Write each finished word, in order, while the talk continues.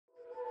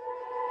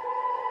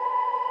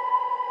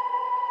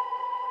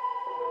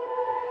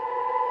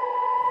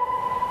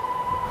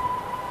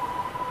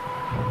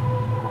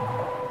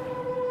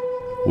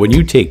When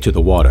you take to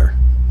the water,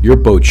 your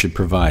boat should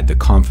provide the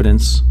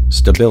confidence,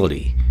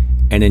 stability,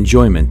 and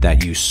enjoyment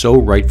that you so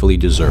rightfully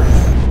deserve.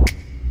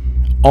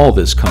 All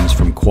this comes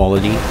from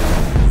quality,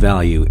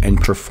 value,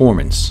 and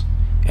performance,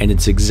 and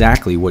it's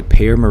exactly what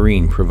Pear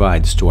Marine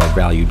provides to our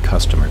valued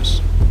customers.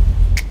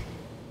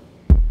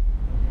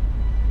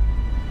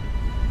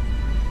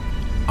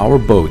 Our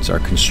boats are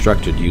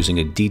constructed using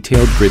a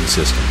detailed grid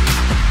system.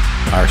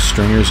 Our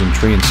stringers and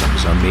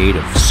transoms are made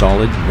of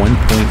solid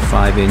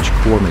 1.5-inch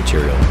core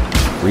material,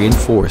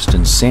 reinforced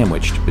and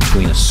sandwiched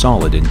between a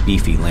solid and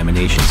beefy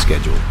lamination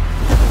schedule.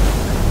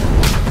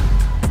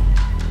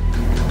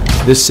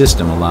 This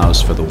system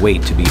allows for the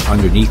weight to be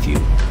underneath you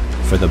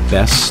for the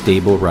best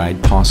stable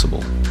ride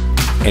possible,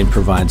 and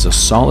provides a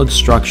solid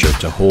structure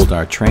to hold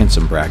our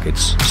transom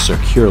brackets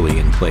securely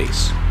in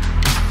place.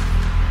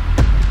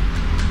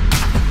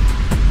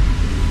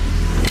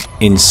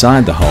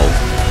 Inside the hull,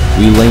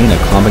 we lay in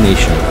a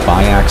combination of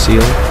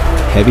biaxial,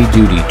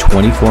 heavy-duty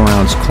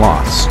 24-ounce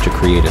cloths to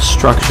create a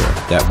structure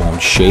that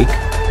won't shake,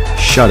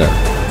 shudder,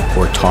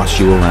 or toss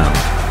you around.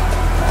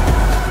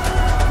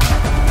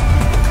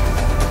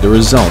 The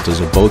result is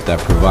a boat that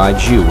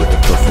provides you with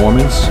the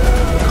performance,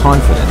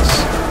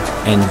 confidence,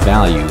 and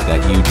value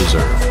that you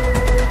deserve.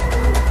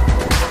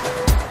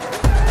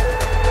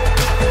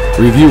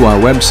 Review our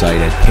website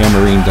at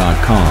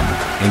pearmarine.com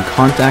and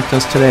contact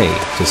us today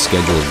to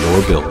schedule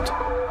your build.